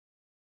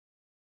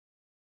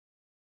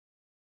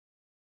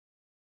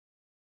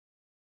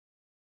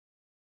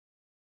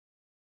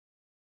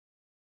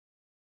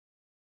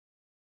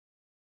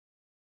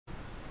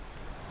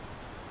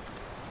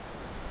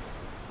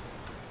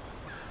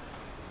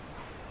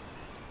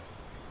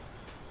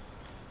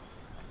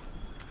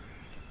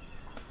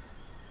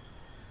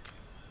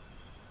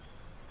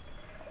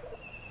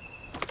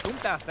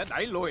ta sẽ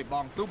đẩy lùi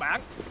bọn tư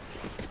bản.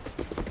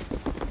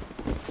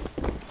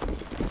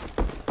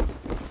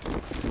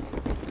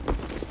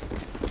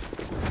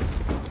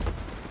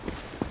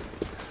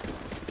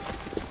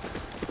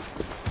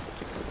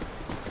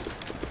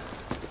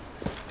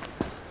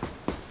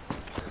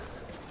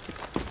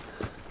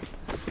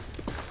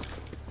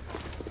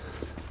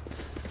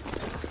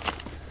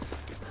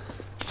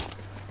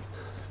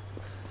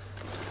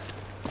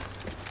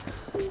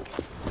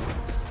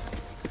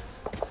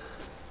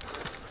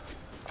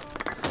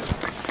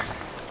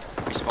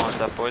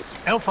 Up, boys.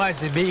 Alpha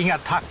is being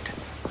attacked.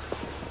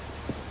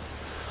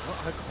 Có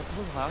ai có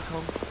cứu hỏa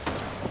không?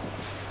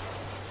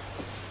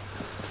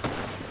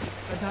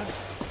 Cẩn thận.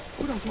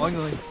 Mọi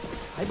người,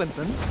 hãy bình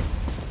tĩnh.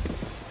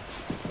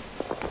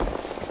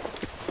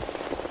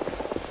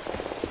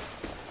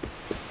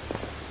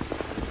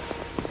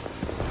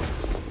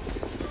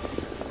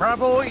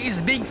 Bravo is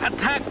being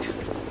attacked.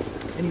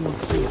 Anyone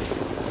see it?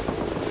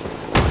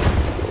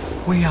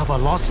 We have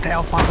lost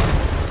Alpha.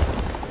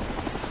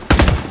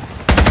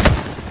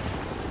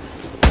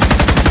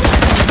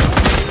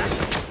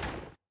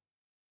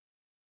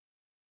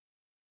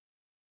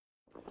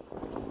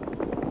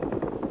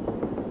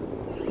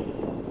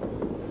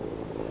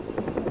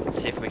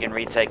 See if we can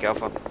retake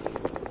Alpha.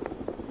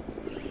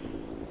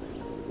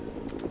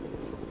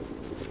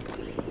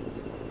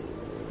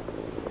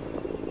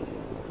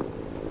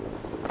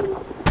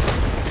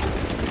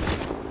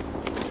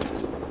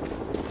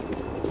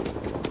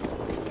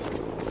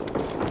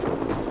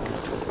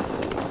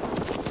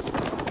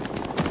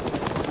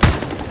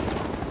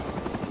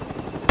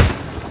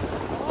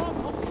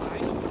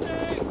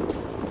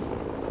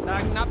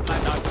 Đang nắp lại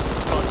đợt.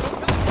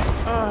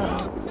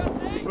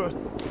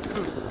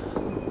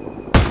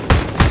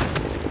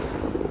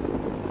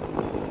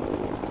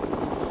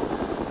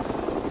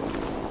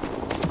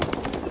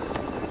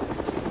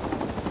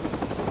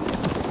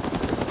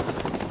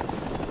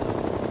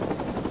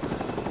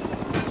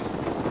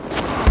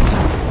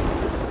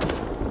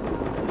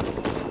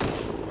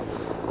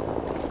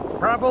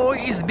 Bravo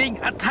is being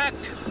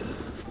attacked.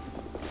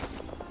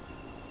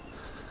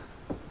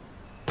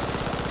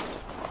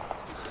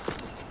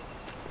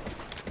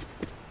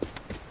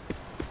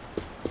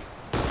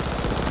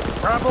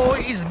 Bravo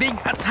is being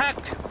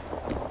attacked.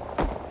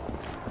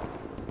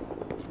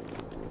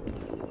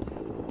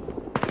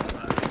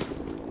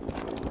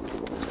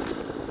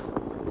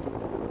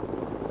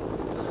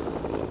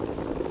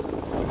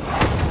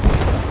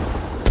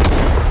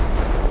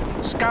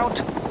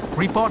 Scout,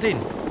 report in.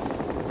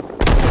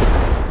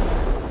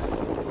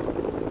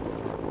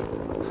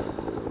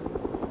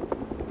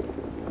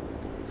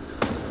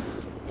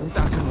 Chúng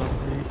ta cần làm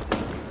gì?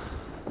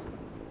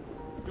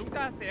 Chúng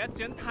ta sẽ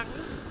chiến thắng.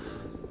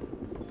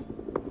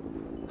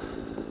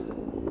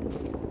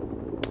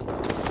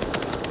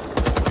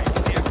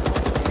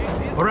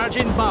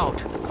 Barrage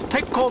inbound.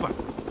 Take cover.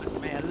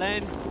 Mẹ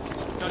lên.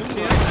 Trận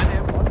chiến anh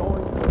em của tôi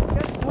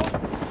kết thúc.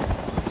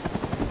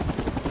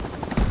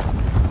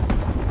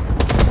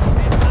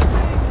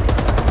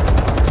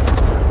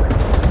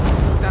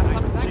 Chúng ta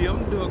sắp chiếm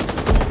được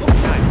khu vực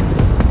này.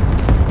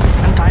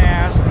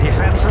 Anti-air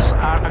defenses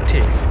are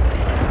active.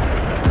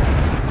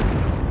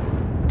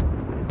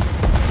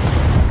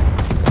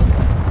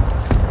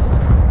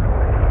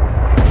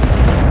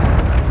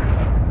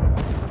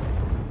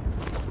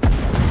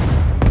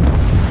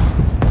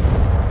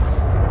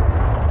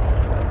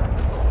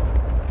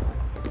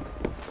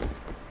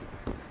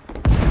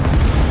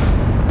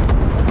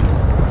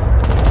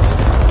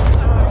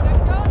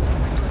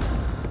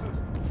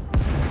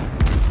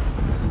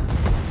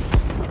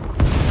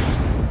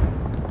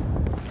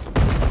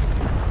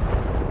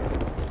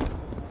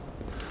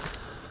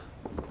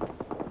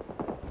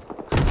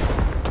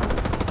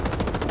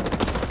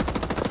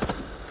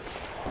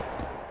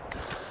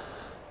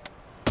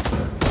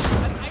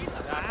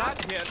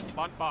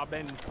 Bọn bò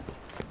bên.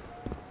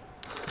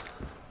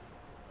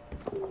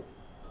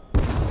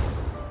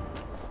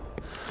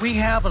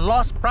 We have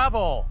lost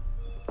Bravo.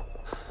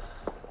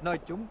 Nơi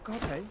chúng có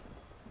thể.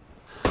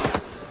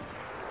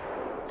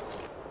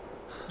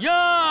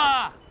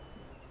 Yeah!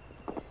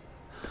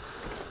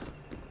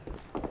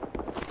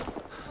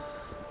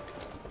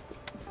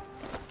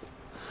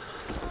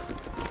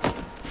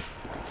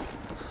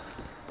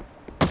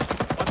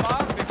 Bọn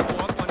bò bị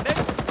của còn đích.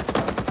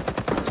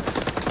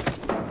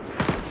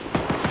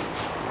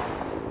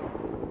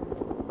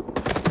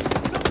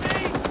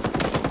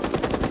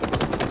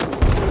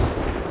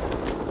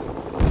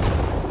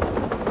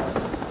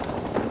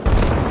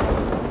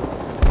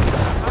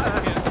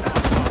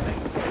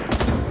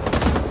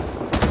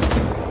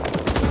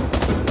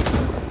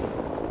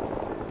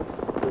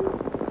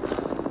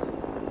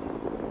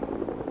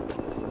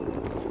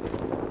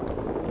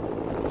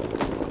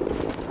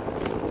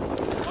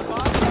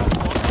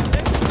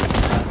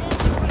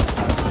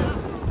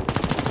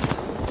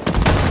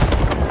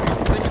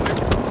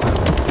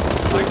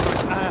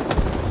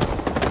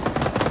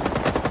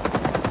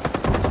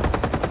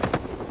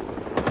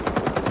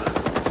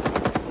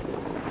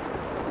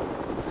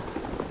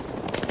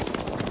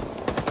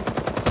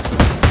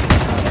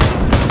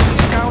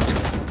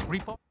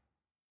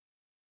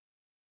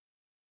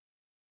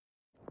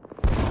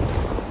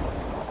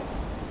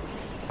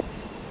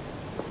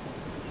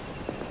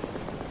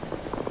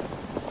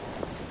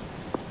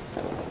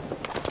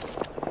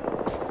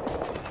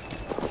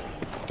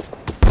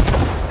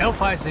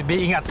 Alpha is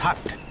being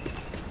attacked.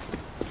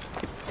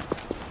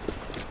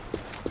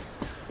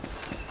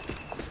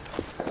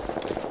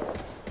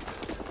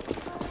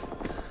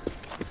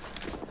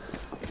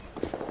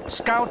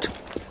 Scout,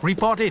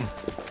 report in.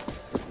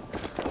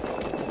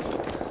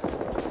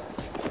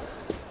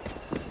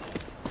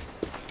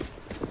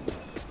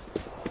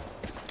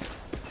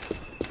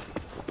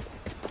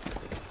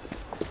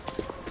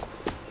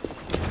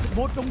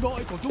 Một đồng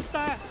đội của chúng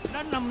ta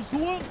đã nằm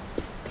xuống.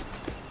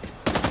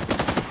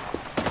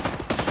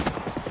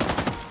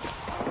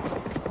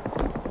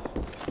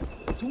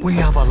 We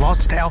have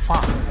lost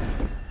Alpha.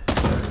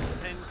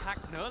 Tên khác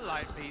nữa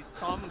lại bị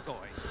tóm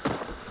rồi.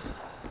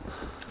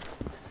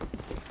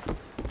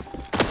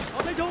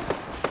 Có thấy chúng?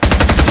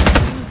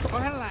 Có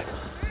hắn lại.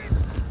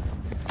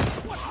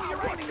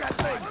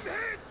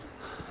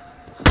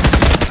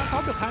 Đã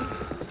tóm được hắn.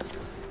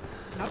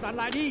 Nạp đạn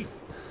lại đi.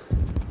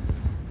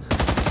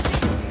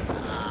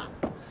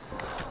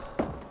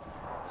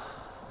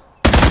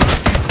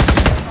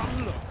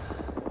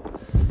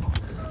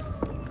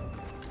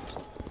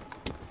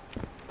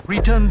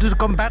 Return to the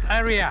combat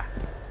area.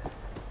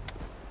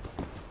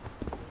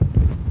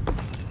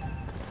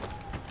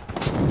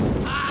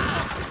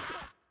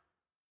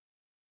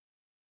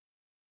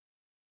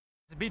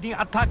 It's being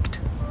attacked.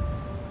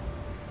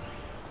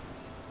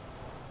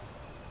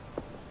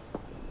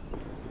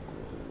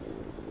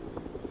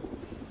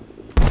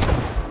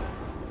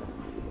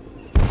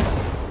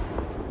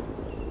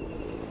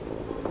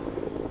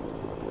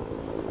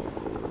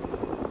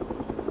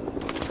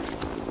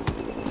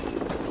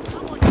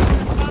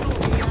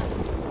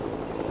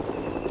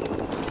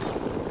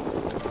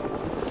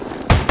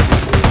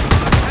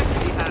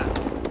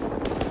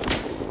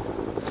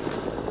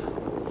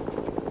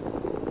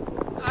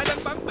 Ai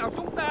đang bắn vào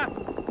chúng ta?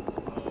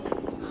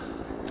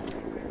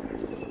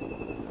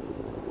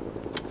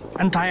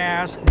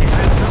 Anti-air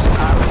defenses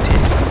are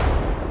active.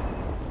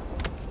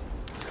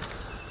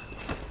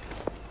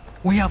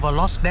 We have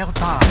lost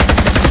Delta.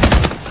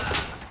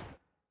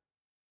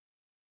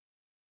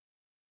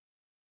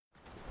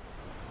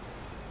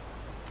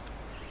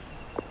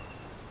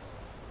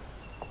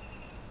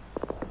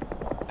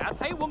 Đã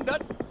thấy quân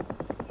địch.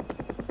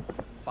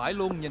 Phải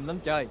luôn nhìn lên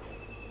trời.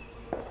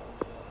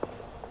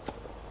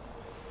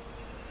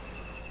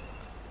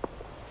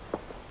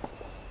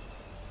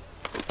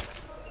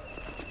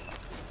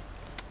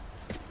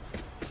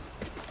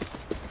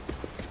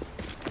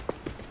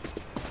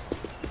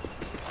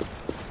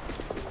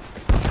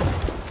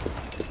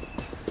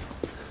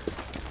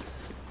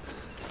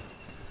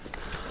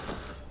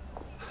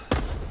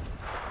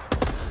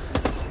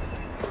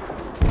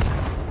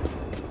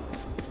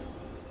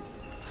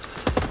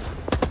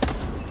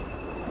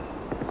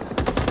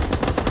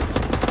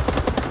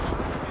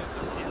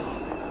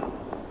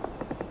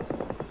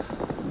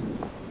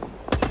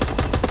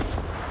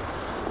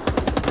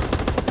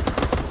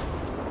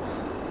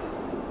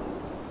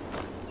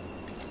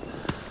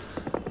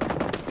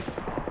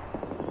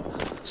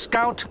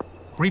 Scout,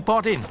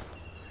 report in.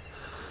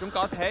 Chúng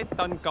có thể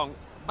tấn công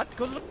bất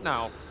cứ lúc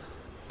nào.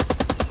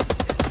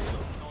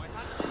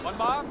 Bọn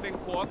bá bên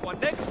của quả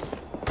đích.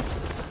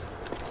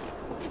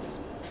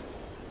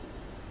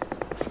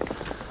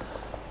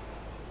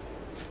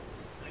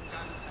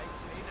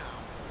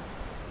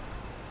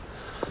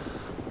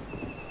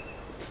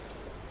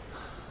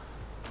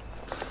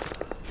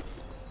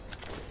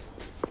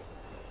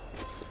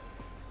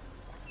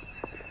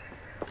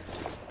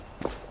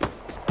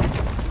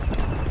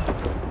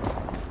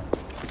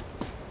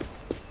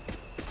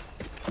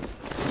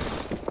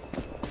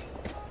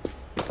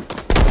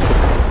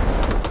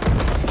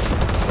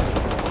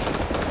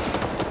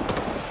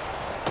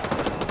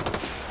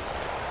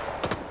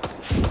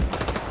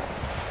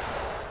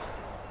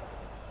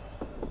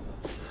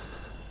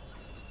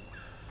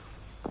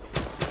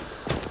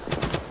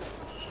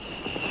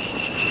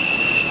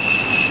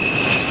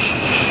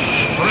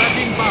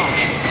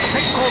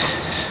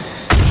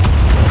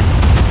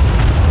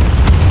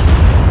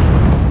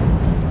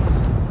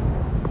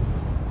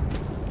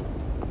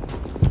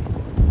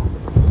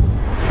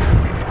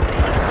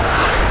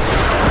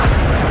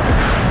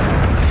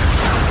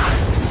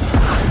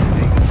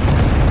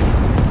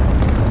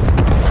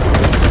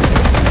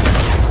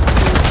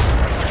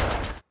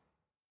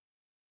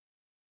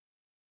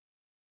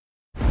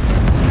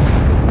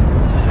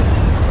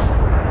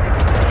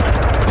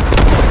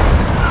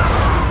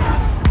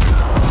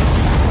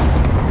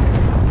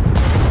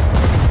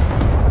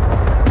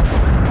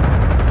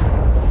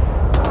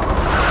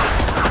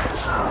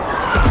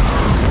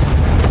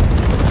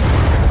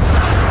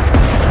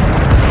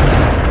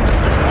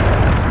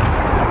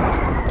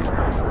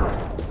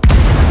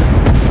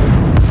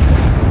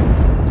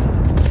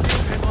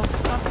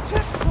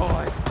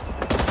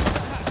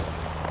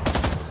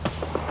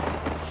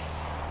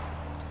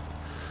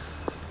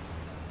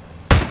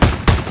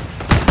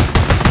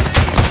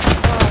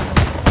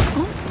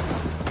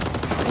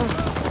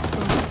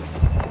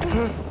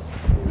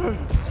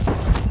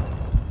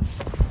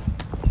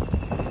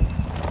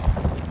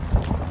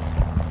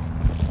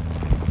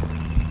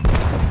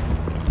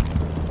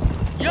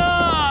 Yeah!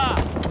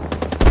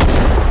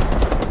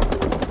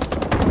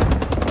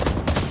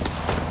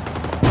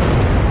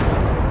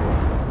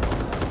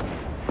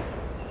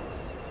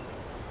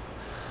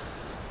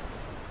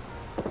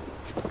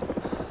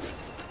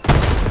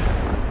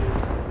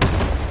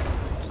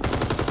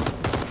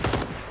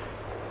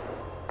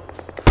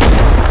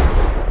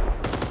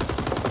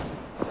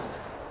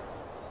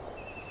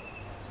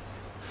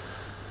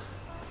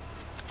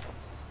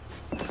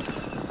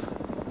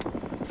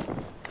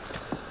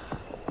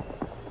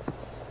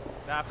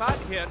 đã phát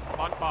hiện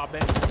bọn bò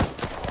bên.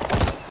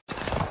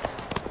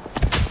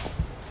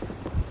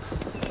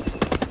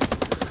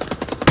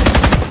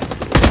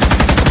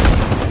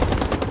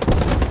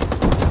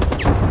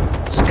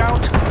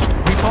 Scout,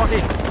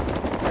 reporting.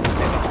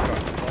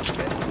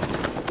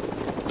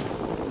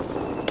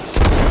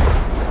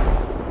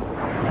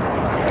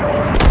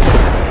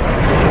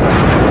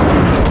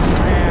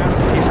 As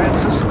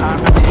defenses are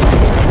attacked.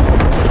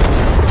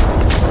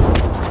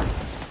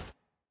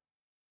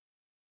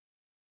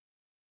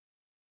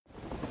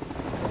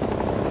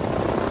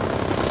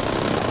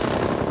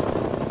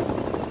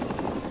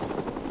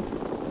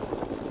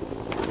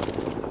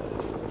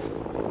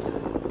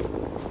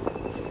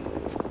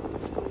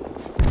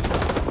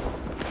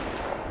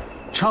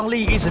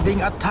 Charlie is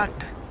being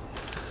attacked.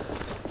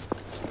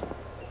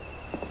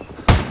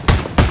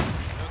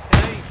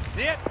 Okay,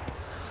 giết.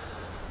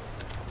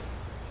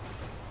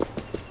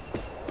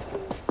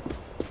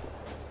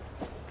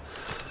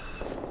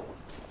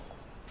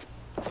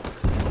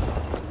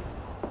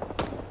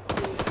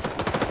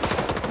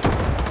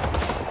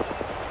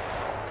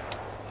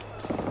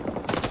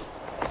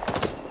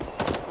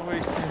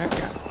 Ôi xe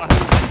cả.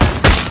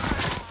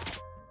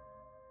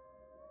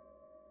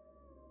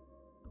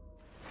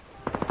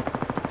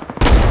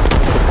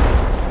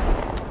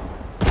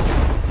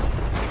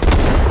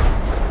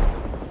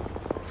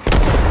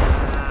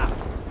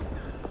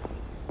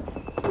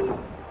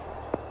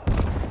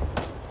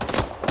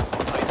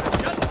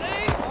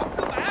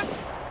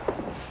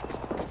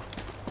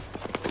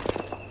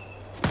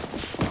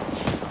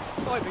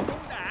 Tôi bị trúng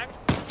đạn.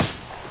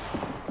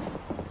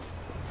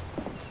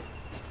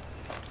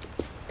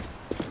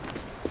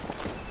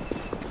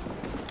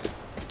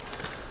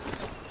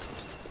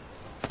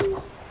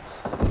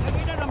 Anh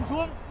ấy đã nằm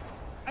xuống.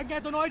 Anh nghe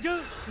tôi nói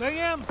chứ, người anh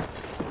em.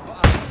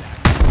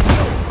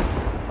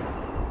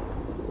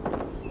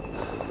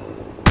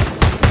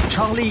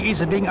 Charlie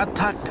is being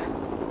attacked.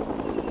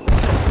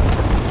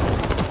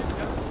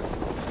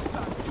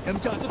 Em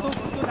chờ cho tôi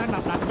đang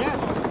nằm lạnh nhé.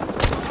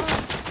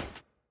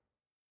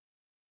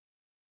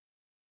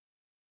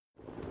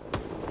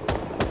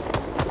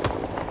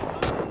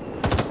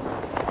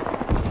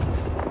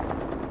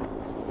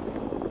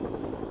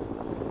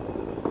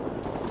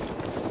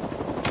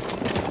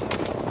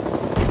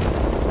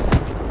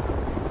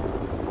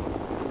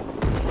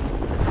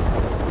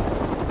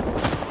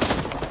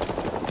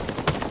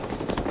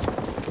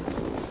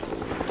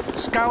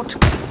 Scout,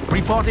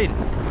 reporting.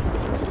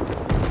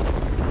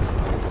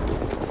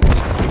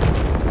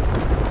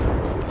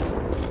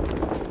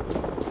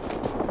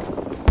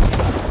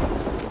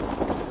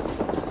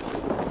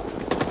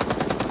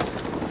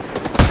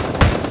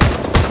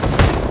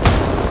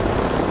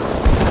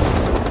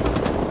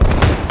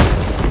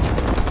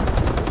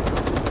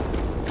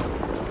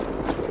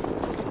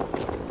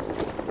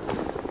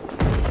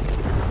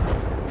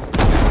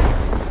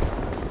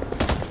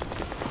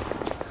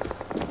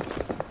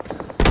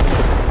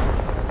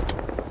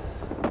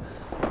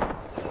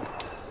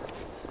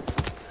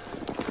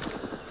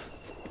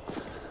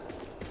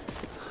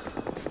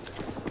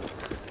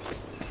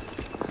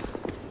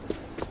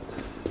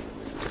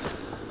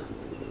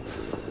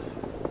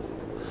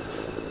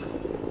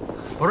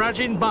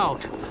 Barrage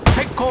inbound.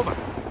 Take cover.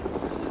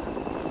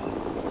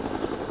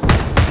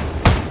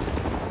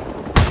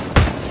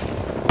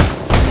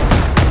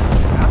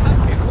 Đã phát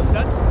hiện quân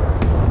địch.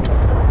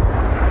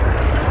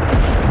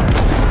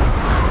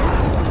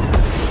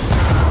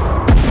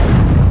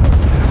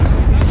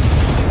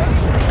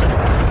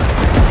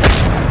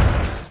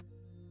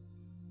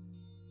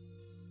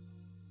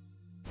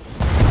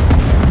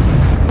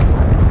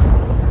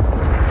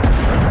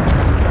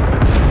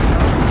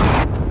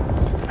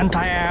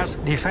 Anti-air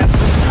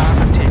defenses are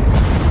attacked.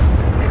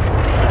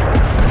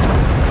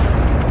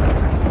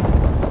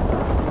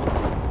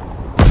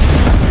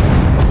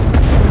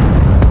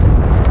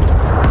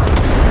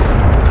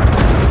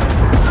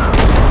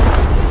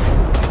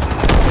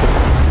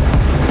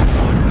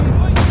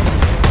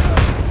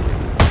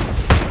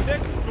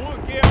 Đích, chú ở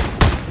kia.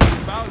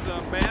 Bao giờ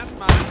bé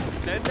mà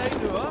đến đây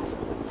nữa.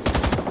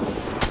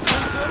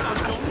 Không giữa bọn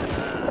chúng.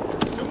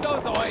 Chúng đâu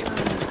rồi?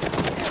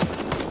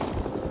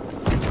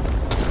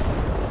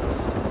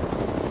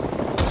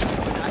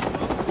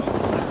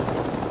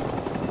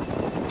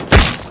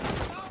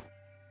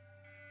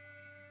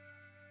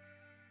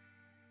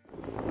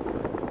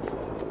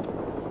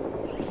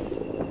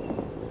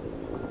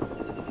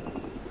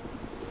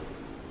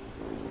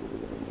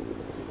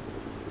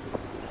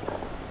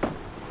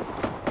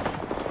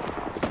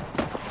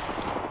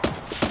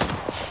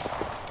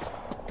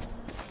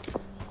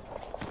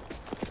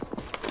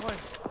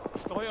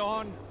 Tôi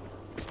on.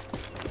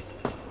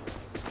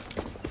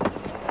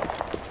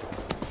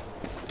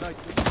 Nơi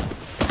chúng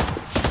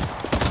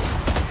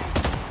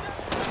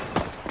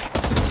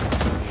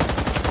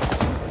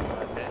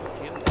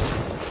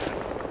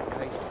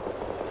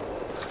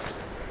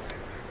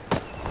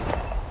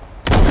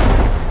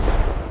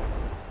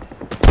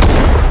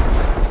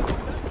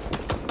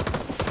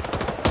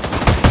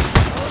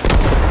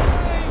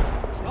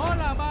Đó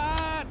là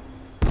bạn.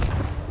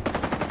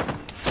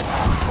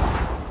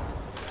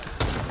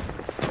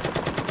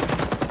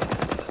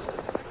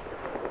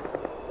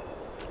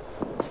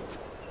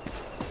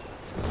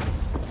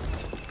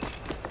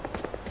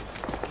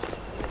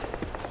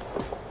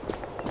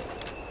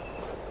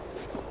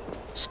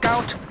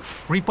 Scout,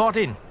 report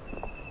in.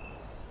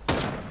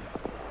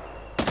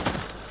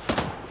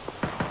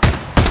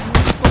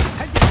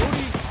 Hãy chạy vô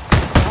đi.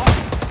 Đó.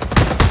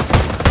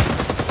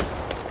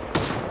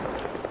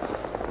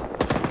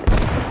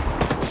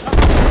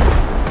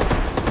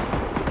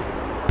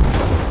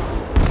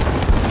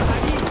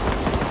 Lại đi.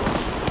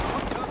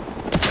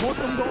 Một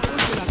đồng đội tôi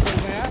chỉ là cậu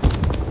bé.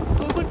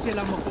 Tôi vẫn chỉ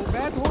là một cậu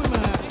bé thôi mà.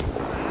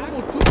 Có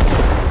một chút.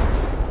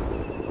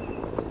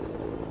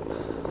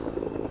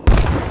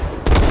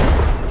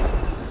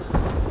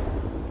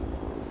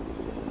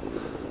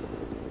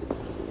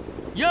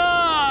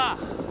 Yeah!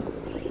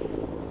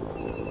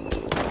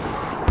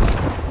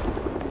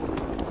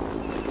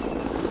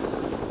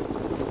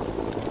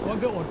 Mọi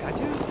người ổn cả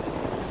chứ?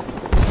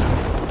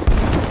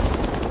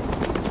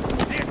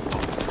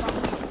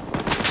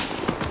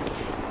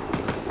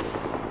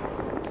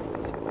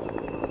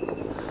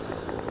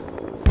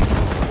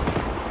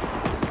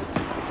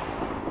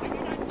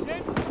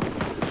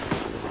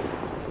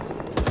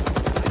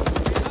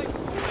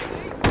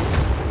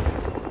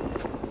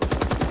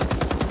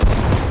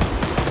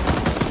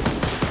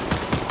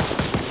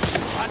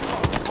 Bắn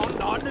vào con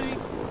đó đi.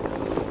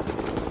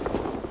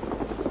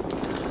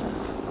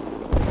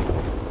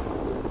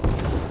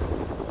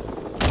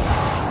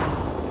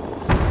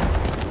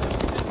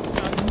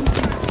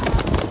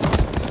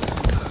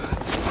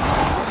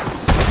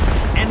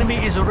 Enemy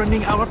is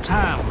running out of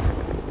time.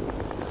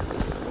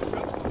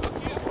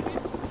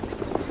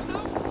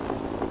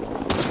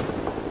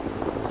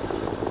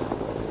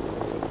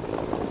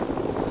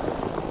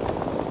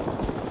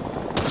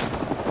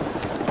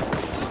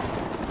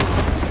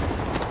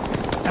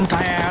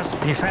 Anti-air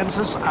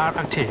defenses are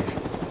active.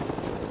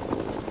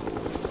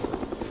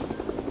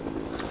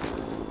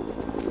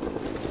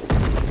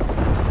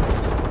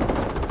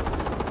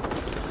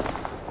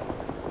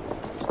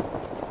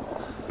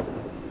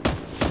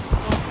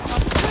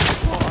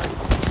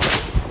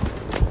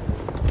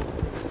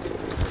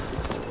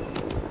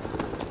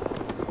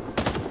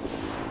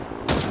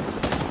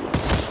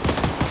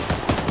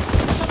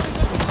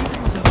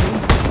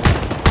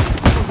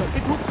 Bao giờ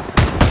kết thúc?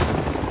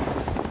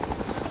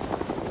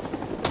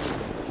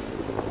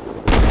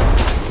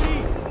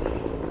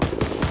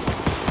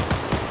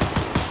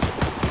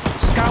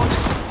 Scout,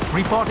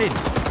 report in.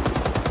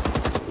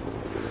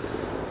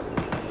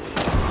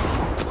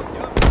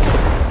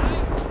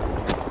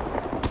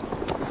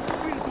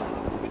 Ui giời,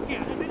 cái kẻ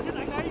đã đến trên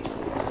anh ấy.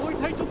 Tôi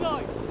thấy chúng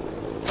rồi.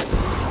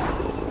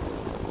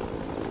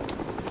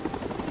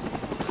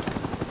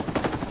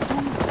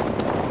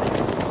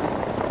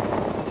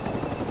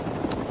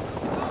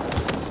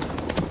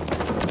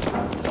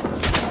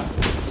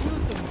 Chưa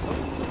từng sống.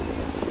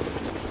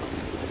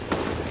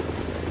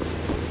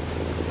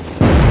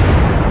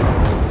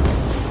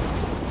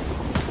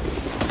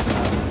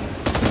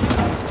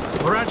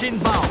 Barrage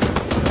inbound.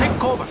 Take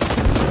cover.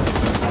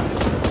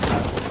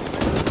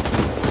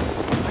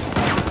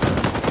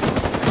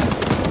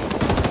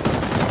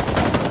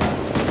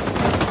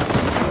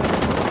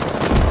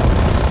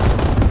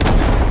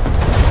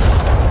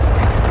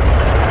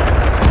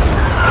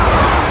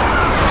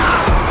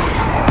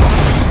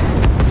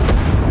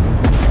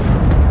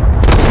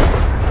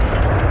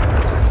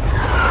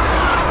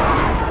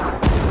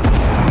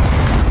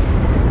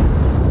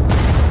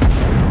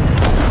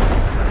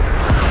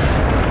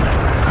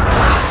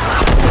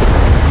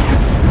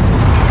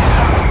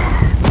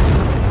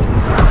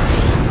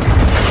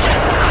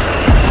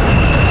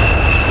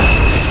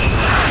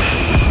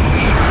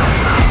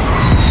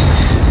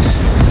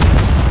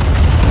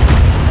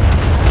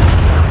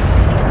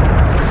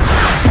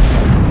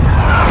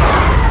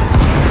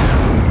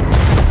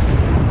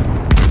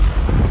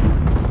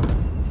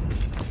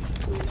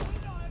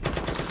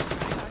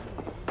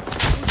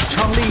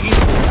 Charlie is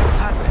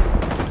attacked.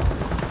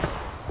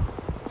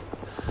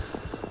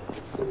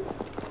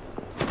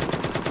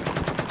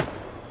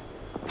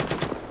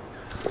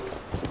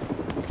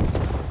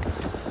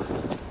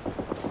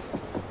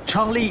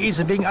 Charlie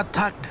is being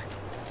attacked.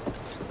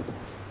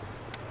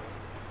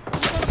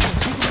 Không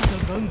bao giờ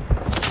ngừng.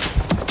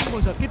 Không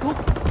bao giờ kết thúc.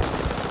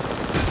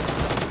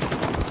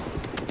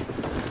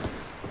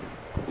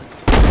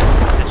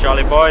 Good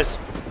Charlie, boys.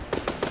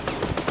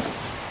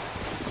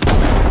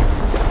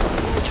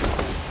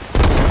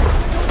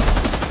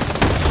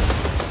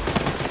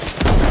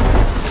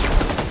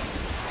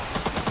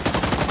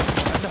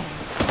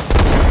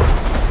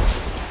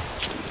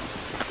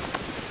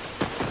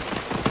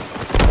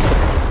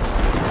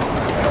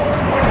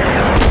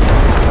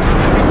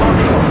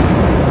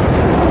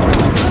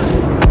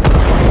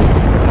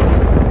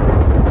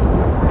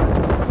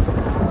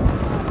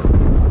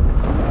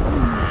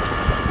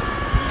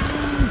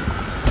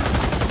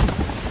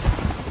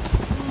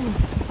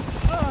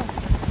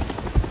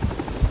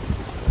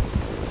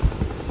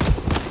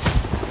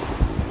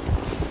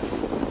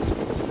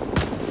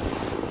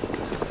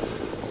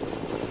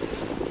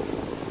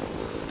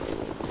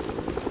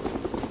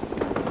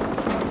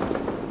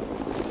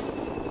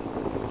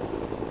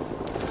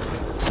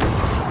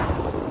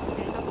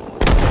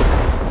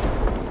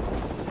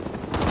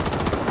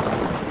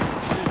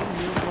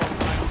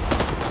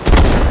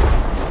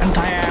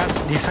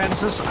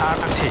 defenses are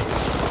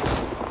active.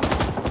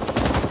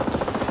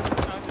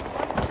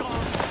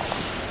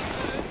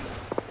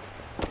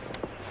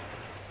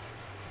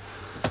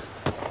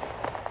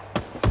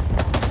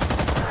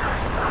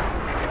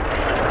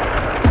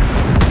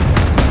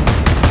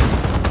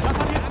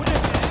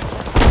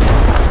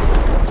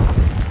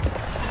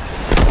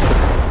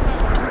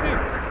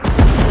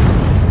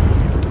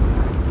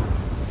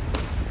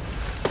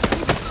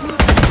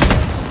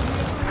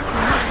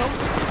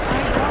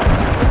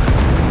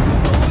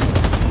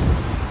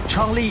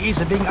 Charlie is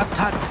being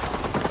attacked.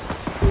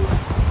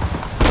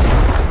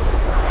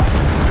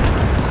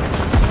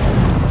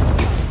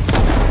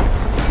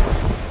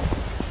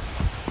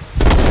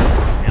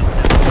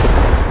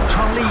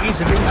 Charlie is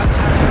being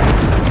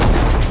attacked.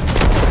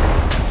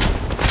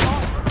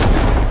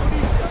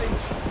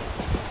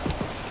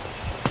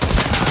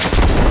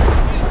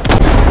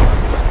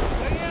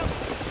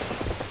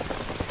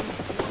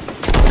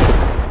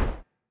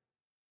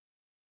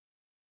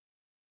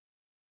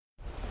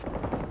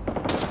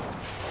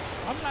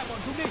 Bắn lại bọn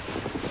chúng đi.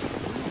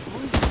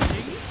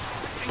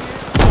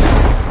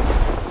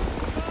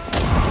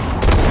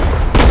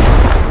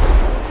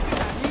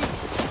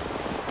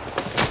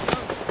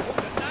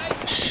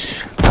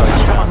 Shh.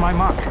 Stay on my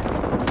mark.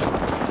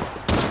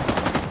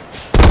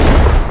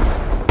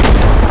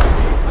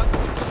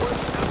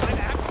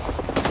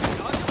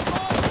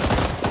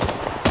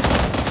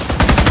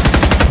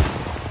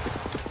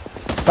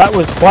 That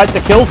was quite the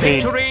kill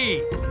feed.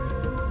 Victory!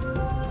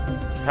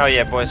 Hell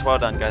yeah, boys. Well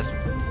done, guys.